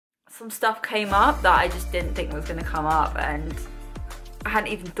some stuff came up that I just didn't think was going to come up, and I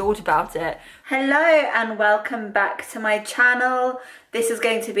hadn't even thought about it. Hello and welcome back to my channel. This is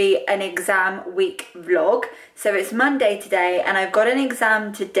going to be an exam week vlog. So it's Monday today and I've got an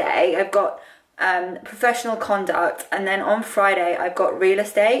exam today. I've got professional conduct, and then on Friday I've got real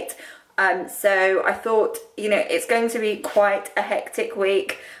estate. So I thought, you know, it's going to be quite a hectic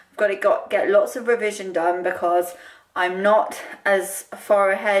week. I've got to get lots of revision done because I'm not as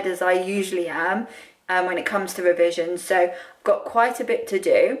far ahead as I usually am when it comes to revision. So I've got quite a bit to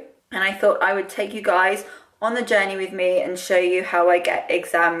do, and I thought I would take you guys on the journey with me and show you how I get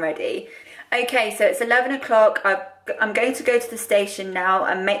exam ready. Okay, so it's 11 o'clock. I'm going to go to the station now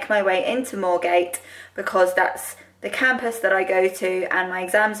and make my way into Moorgate because that's the campus that I go to, and my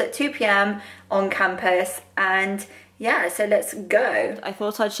exam's at 2 p.m. on campus. And yeah, so let's go. I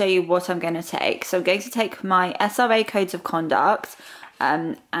thought I'd show you what I'm going to take. So I'm going to take my SRA Codes of Conduct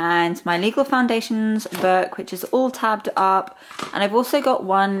and my Legal Foundations book, which is all tabbed up. And I've also got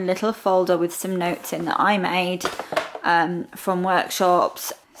one little folder with some notes in that I made from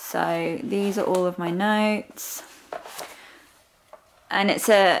workshops. So these are all of my notes. And it's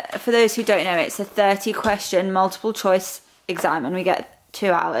for those who don't know, it's a 30 question multiple choice exam, and we get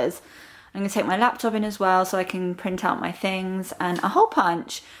 2 hours. I'm going to take my laptop in as well so I can print out my things, and a hole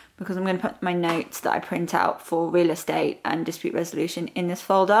punch because I'm going to put my notes that I print out for real estate and dispute resolution in this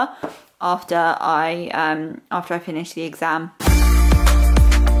folder after I finish the exam.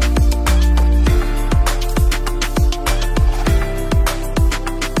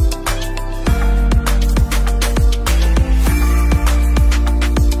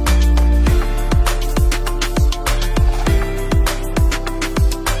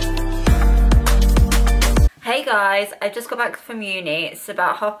 Hey guys, I just got back from uni. It's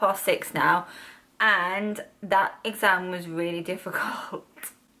about 6:30 now, and that exam was really difficult.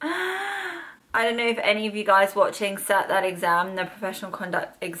 I don't know if any of you guys watching sat that exam, the professional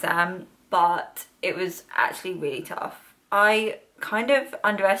conduct exam, but it was actually really tough. I kind of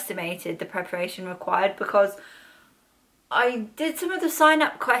underestimated the preparation required because I did some of the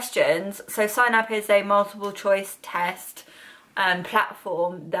sign-up questions. So sign-up is a multiple choice test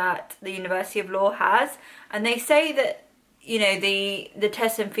platform that the University of Law has, and they say that, you know, the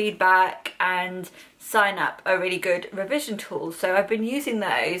test and feedback and sign up are really good revision tools. So I've been using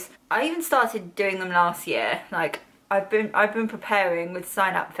those. I even started doing them last year. Like I've been preparing with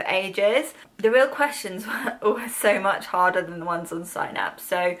sign up for ages. The real questions were always so much harder than the ones on sign up.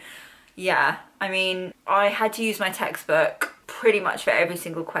 So yeah, I mean, I had to use my textbook pretty much for every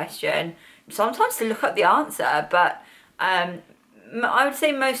single question, sometimes to look up the answer, but I would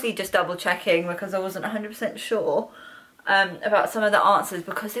say mostly just double checking because I wasn't 100% sure about some of the answers,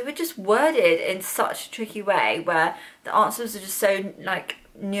 because they were just worded in such a tricky way where the answers are just so like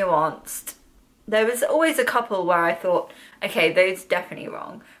nuanced. There was always a couple where I thought, okay, those are definitely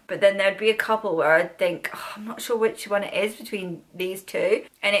wrong, but then there'd be a couple where I'd think, oh, I'm not sure which one it is between these two,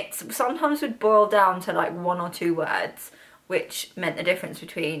 and it sometimes would boil down to like 1 or 2 words, which meant the difference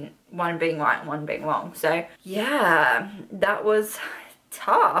between one being right and one being wrong. So yeah, that was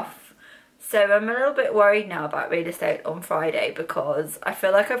tough. So I'm a little bit worried now about real estate on Friday because I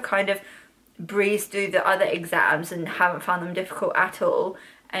feel like I've kind of breezed through the other exams and haven't found them difficult at all.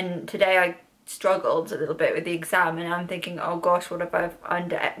 And today I struggled a little bit with the exam, and I'm thinking, oh gosh, what if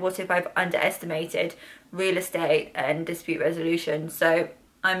I've underestimated real estate and dispute resolution? So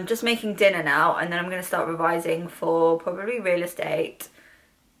I'm just making dinner now, and then I'm going to start revising for probably real estate,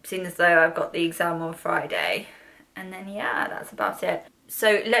 seeing as though I've got the exam on Friday. And then yeah, that's about it.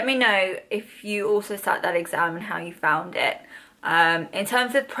 So let me know if you also sat that exam and how you found it. In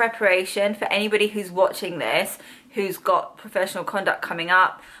terms of preparation, for anybody who's watching this, who's got professional conduct coming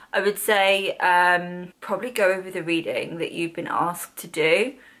up, I would say probably go over the reading that you've been asked to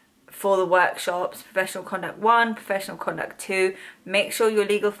do for the workshops, Professional Conduct 1, Professional Conduct 2. Make sure your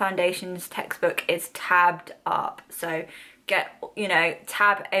Legal Foundations textbook is tabbed up. So get, you know,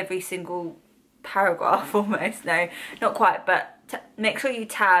 tab every single paragraph almost. No, not quite, but make sure you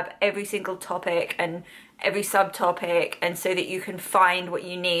tab every single topic and every subtopic, and so that you can find what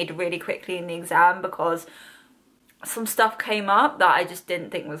you need really quickly in the exam, because some stuff came up that I just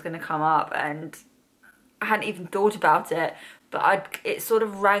didn't think was going to come up, and I hadn't even thought about it, but it sort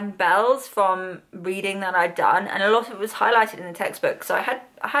of rang bells from reading that I'd done, and a lot of it was highlighted in the textbook. So I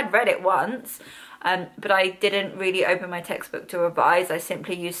had read it once, but I didn't really open my textbook to revise. I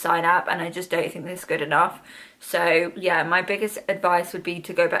simply used sign up, and I just don't think this is good enough. So yeah, my biggest advice would be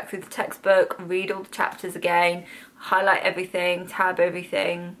to go back through the textbook, read all the chapters again, highlight everything, tab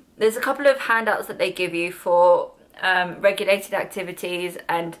everything. There's a couple of handouts that they give you for regulated activities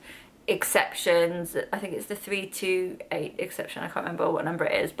and exceptions. I think it's the 328 exception, I can't remember what number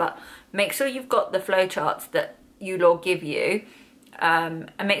it is, but make sure you've got the flowcharts that ULaw give you,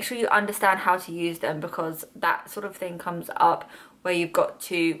 and make sure you understand how to use them, because that sort of thing comes up where you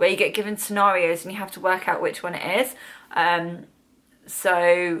get given scenarios and you have to work out which one it is.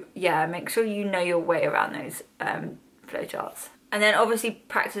 So yeah, make sure you know your way around those flowcharts. And then obviously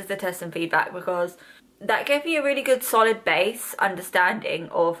practice the test and feedback, because that gave me a really good solid base understanding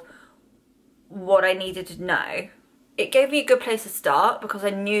of what I needed to know. It gave me a good place to start because I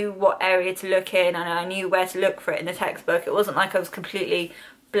knew what area to look in and I knew where to look for it in the textbook. It wasn't like I was completely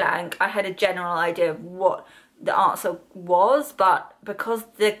blank. I had a general idea of what the answer was, but because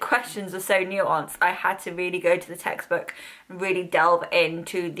the questions are so nuanced, I had to really go to the textbook and really delve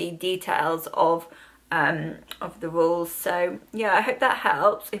into the details of the rules. So yeah, I hope that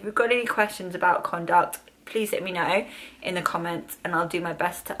helps. If you've got any questions about conduct, please let me know in the comments and I'll do my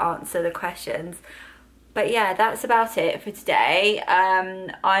best to answer the questions. But yeah, that's about it for today.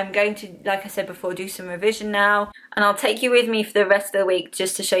 I'm going to, like I said before, do some revision now, and I'll take you with me for the rest of the week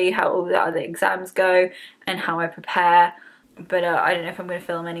just to show you how all the other exams go and how I prepare. But I don't know if I'm going to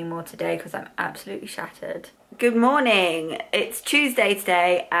film any more today because I'm absolutely shattered. Good morning. It's Tuesday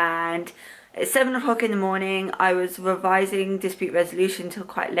today and it's 7 o'clock in the morning. I was revising dispute resolution till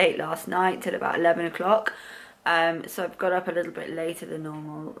quite late last night, till about 11 o'clock. So I've got up a little bit later than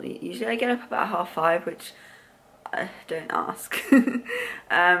normal. Usually I get up about 5:30, which don't ask.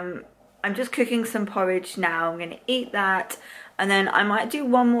 I'm just cooking some porridge now. I'm going to eat that, and then I might do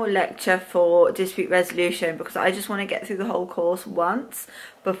one more lecture for dispute resolution because I just want to get through the whole course once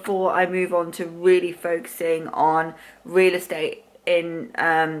before I move on to really focusing on real estate in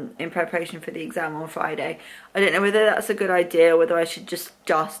preparation for the exam on Friday. I don't know whether that's a good idea or whether I should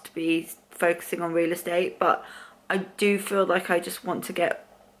just be focusing on real estate, but I do feel like I just want to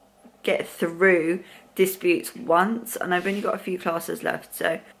get through disputes once, and I've only got a few classes left.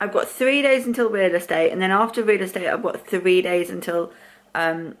 So I've got 3 days until real estate, and then after real estate I've got 3 days until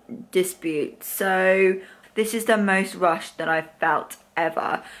dispute. So this is the most rushed that I've felt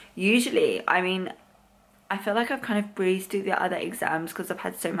ever. Usually, I mean, I feel like I've kind of breezed through the other exams because I've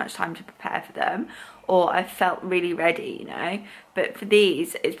had so much time to prepare for them, or I've felt really ready, you know. But for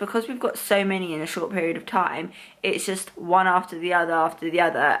these, it's because we've got so many in a short period of time. It's just one after the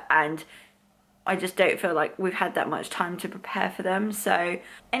other, and I just don't feel like we've had that much time to prepare for them. So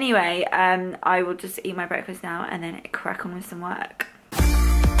anyway, I will just eat my breakfast now and then crack on with some work.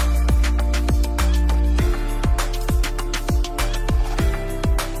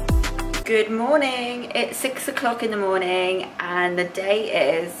 Good morning. It's 6 o'clock in the morning and the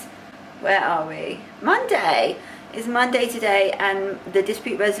day is, where are we? Monday. It's Monday today and the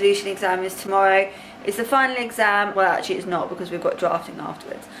dispute resolution exam is tomorrow. It's the final exam. Well, actually it's not because we've got drafting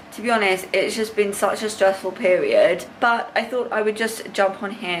afterwards. To be honest, it's just been such a stressful period, but I thought I would just jump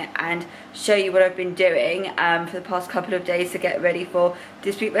on here and show you what I've been doing for the past couple of days to get ready for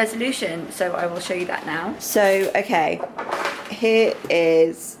dispute resolution. So I will show you that now. So, okay, here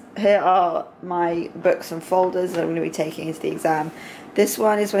are my books and folders that I'm going to be taking into the exam. This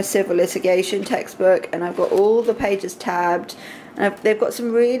one is my civil litigation textbook, and I've got all the pages tabbed. And they've got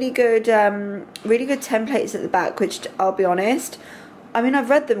some really good templates at the back, which I'll be honest, I mean, I've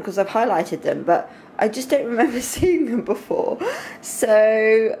read them because I've highlighted them, but I just don't remember seeing them before.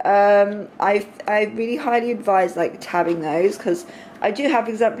 So I really highly advise like tabbing those, because I do have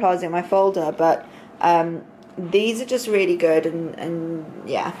exemplars in my folder, but these are just really good, and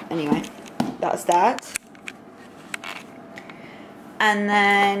yeah, anyway, that's that. And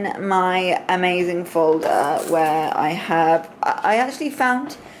then my amazing folder where I actually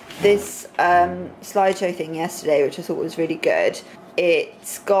found this slideshow thing yesterday, which I thought was really good.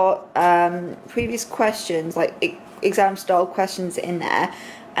 It's got previous questions, like exam style questions in there,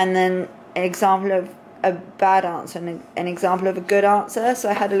 and then an example of a bad answer and an example of a good answer. So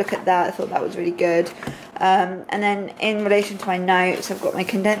I had a look at that. I thought that was really good. And then in relation to my notes, I've got my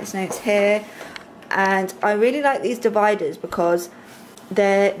condensed notes here, and I really like these dividers because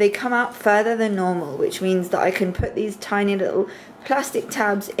they come out further than normal, which means that I can put these tiny little plastic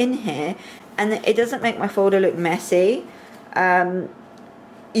tabs in here and it doesn't make my folder look messy.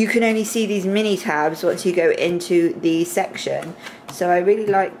 You can only see these mini tabs once you go into the section, so I really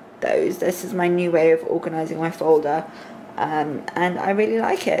like those. This is my new way of organising my folder, and I really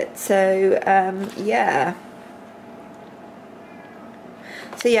like it. So yeah.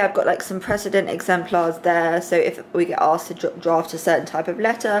 So yeah, I've got like some precedent exemplars there, so if we get asked to draft a certain type of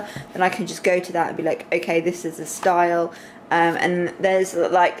letter, then I can just go to that and be like, okay, this is the style, and there's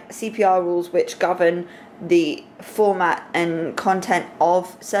like CPR rules which govern the format and content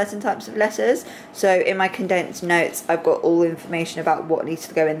of certain types of letters. So in my condensed notes, I've got all the information about what needs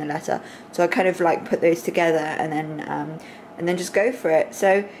to go in the letter. So I kind of like put those together and then just go for it.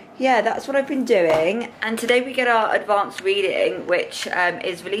 So yeah, that's what I've been doing. And today we get our advanced reading, which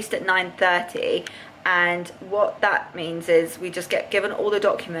is released at 9:30. And what that means is we just get given all the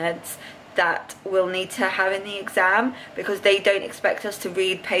documents that we'll need to have in the exam, because they don't expect us to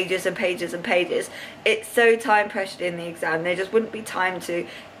read pages and pages and pages. It's so time pressured in the exam. There just wouldn't be time to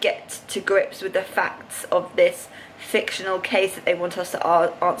get to grips with the facts of this fictional case that they want us to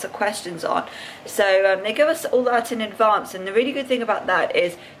answer questions on. So they give us all that in advance, and the really good thing about that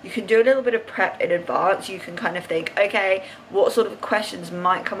is you can do a little bit of prep in advance. You can kind of think, okay, what sort of questions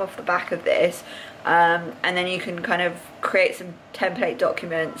might come off the back of this, and then you can kind of create some template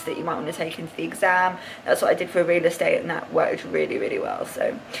documents that you might want to take into the exam. That's what I did for real estate, and that worked really, really well.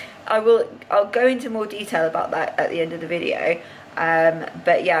 So I'll go into more detail about that at the end of the video.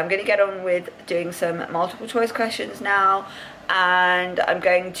 But yeah, I'm going to get on with doing some multiple choice questions now, and I'm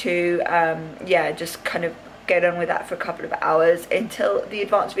going to yeah, just kind of get on with that for a couple of hours until the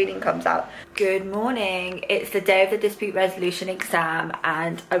advanced reading comes out. Good morning. It's the day of the dispute resolution exam,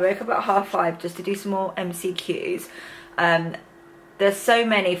 and I woke up at 5:30 just to do some more MCQs. There's so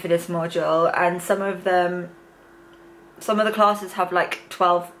many for this module, and some of the classes have like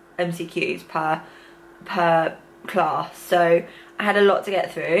 12 MCQs per class, so I had a lot to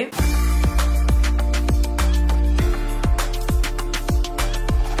get through.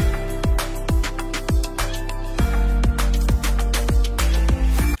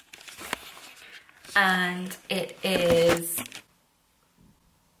 And it is,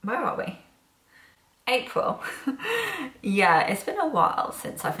 where are we? April. Yeah, it's been a while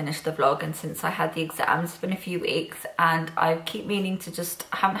since I finished the vlog and since I had the exams. It's been a few weeks, and I keep meaning to just,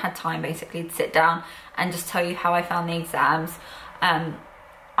 haven't had time basically to sit down and just tell you how I found the exams. I'm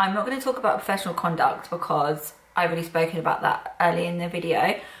not going to talk about professional conduct because I've already spoken about that early in the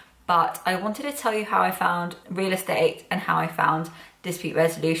video, but I wanted to tell you how I found real estate and how I found dispute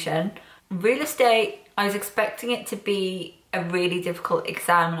resolution. Real estate, I was expecting it to be a really difficult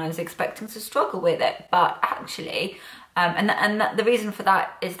exam, and I was expecting to struggle with it, but actually the reason for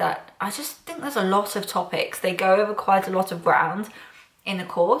that is that I just think there's a lot of topics. They go over quite a lot of ground in the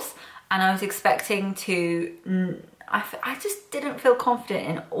course, and I was expecting to, I just didn't feel confident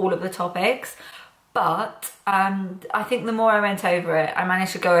in all of the topics. But I think the more I went over it, I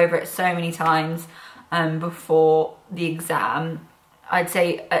managed to go over it so many times before the exam. I'd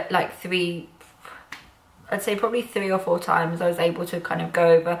say probably 3 or 4 times I was able to kind of go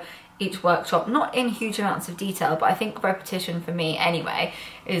over each workshop, not in huge amounts of detail, but I think repetition for me anyway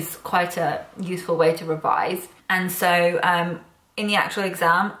is quite a useful way to revise. And so in the actual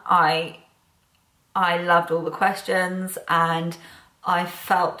exam, I loved all the questions and I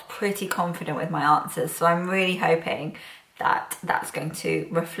felt pretty confident with my answers. So I'm really hoping that that's going to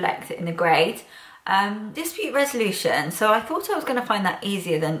reflect in the grade. Dispute resolution. So I thought I was going to find that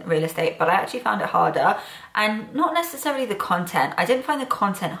easier than real estate, but I actually found it harder, and not necessarily the content. I didn't find the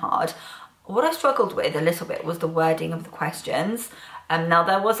content hard. What I struggled with a little bit was the wording of the questions. Now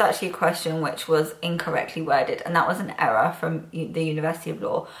there was actually a question which was incorrectly worded, and that was an error from the University of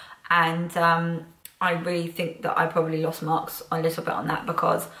Law, and I really think that I probably lost marks a little bit on that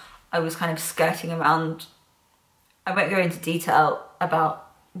because I was kind of skirting around. I won't go into detail about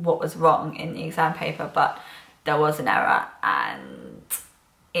what was wrong in the exam paper, but there was an error, and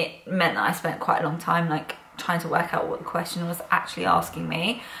it meant that I spent quite a long time like trying to work out what the question was actually asking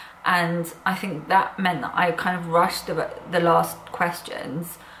me, and I think that meant that I kind of rushed the last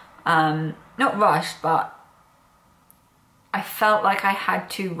questions. Not rushed, but I felt like I had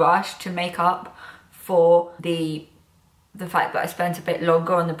to rush to make up for the fact that I spent a bit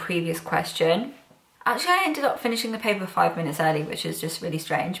longer on the previous question. Actually, I ended up finishing the paper 5 minutes early, which is just really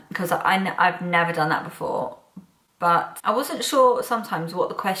strange because I've never done that before. But I wasn't sure sometimes what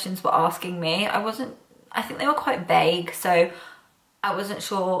the questions were asking me. I think they were quite vague, so I wasn't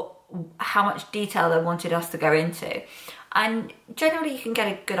sure how much detail they wanted us to go into. And generally you can get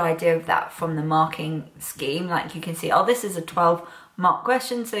a good idea of that from the marking scheme. Like you can see, oh, this is a 12 mark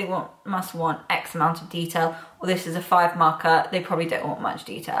question, so they must want X amount of detail, or this is a 5 marker, they probably don't want much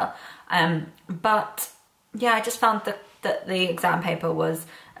detail. But yeah, I just found that the exam paper was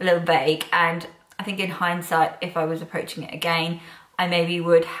a little vague, and I think in hindsight, if I was approaching it again, I maybe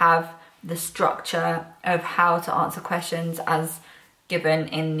would have the structure of how to answer questions as given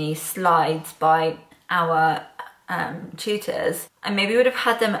in the slides by our tutors, I maybe would have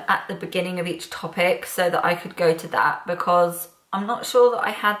had them at the beginning of each topic so that I could go to that, because I'm not sure that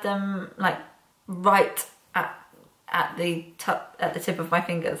I had them like right at the tip of my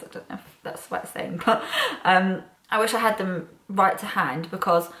fingers. I don't know if that's what it's saying, but I wish I had them right to hand,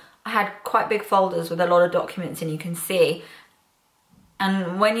 because I had quite big folders with a lot of documents, and you can see.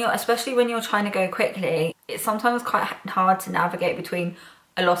 And when especially when you're trying to go quickly, it's sometimes quite hard to navigate between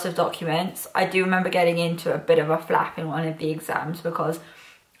a lot of documents. I do remember getting into a bit of a flap in one of the exams because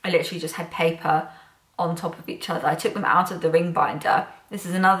I literally just had paper on top of each other. I took them out of the ring binder. This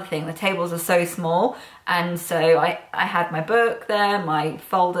is another thing, the tables are so small, and so I had my book there, my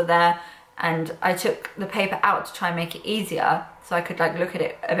folder there, and I took the paper out to try and make it easier so I could like look at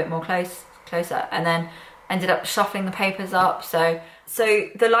it a bit more closer, and then ended up shuffling the papers up. So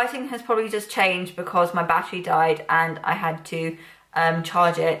the lighting has probably just changed because my battery died and I had to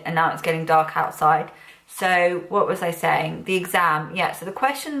charge it, and now it's getting dark outside. So what was I saying? The exam, yeah, so the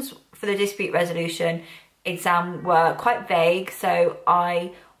questions for the dispute resolution exam were quite vague, so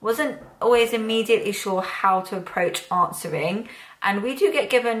I wasn't always immediately sure how to approach answering. And we do get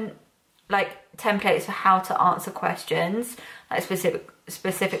given like templates for how to answer questions, like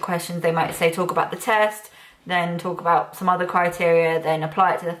specific questions. They might say talk about the test, then talk about some other criteria, then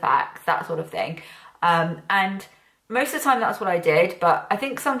apply it to the facts, that sort of thing. And most of the time that's what I did, but I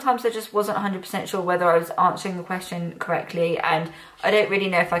think sometimes I just wasn't 100% sure whether I was answering the question correctly, and I don't really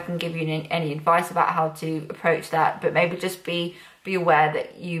know if I can give you any advice about how to approach that, but maybe just be aware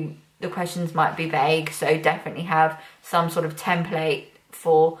that the questions might be vague, so definitely have some sort of template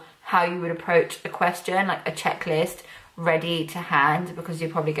for how you would approach a question, like a checklist ready to hand, because you're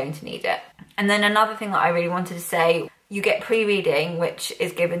probably going to need it. And then another thing that I really wanted to say, you get pre-reading, which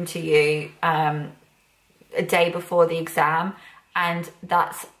is given to you a day before the exam, and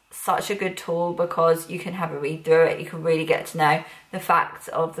that's such a good tool because you can have a read through it. You can really get to know the facts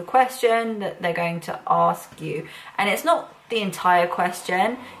of the question that they're going to ask you, and it's not the entire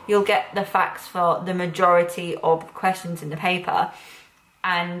question. You'll get the facts for the majority of questions in the paper,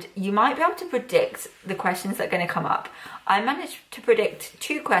 and you might be able to predict the questions that are going to come up. I managed to predict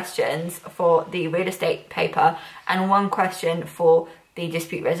 2 questions for the real estate paper and 1 question for the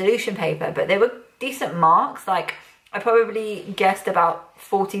dispute resolution paper, but they were decent marks. Like I probably guessed about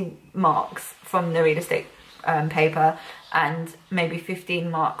 40 marks from the real estate paper and maybe 15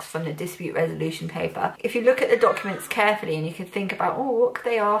 marks from the dispute resolution paper. If you look at the documents carefully and you can think about, oh, what could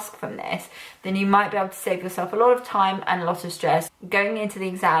they ask from this, then you might be able to save yourself a lot of time and a lot of stress going into the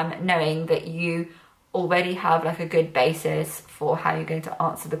exam, knowing that you already have like a good basis for how you're going to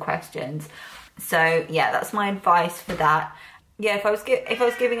answer the questions. So yeah, that's my advice for that. Yeah, if I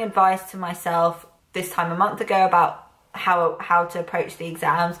was giving advice to myself this time a month ago about how to approach the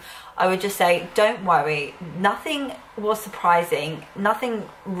exams, I would just say, don't worry. Nothing was surprising. Nothing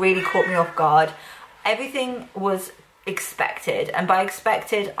really caught me off guard. Everything was expected. And by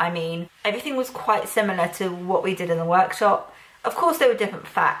expected, I mean everything was quite similar to what we did in the workshop. Of course, there were different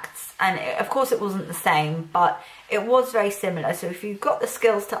facts, and of course it wasn't the same, but it was very similar. So if you've got the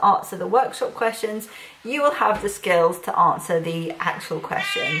skills to answer the workshop questions, you will have the skills to answer the actual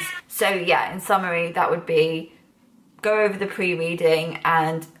questions. So yeah, in summary, that would be go over the pre-reading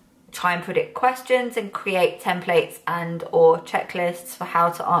and try and predict questions and create templates and or checklists for how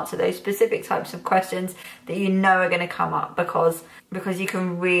to answer those specific types of questions that you know are going to come up, because you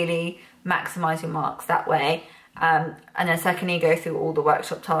can really maximize your marks that way. And then secondly, go through all the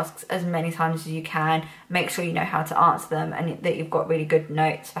workshop tasks as many times as you can. Make sure you know how to answer them and that you've got really good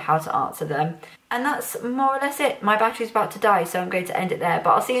notes for how to answer them. And that's more or less it. My battery's about to die, so I'm going to end it there,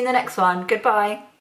 but I'll see you in the next one. Goodbye.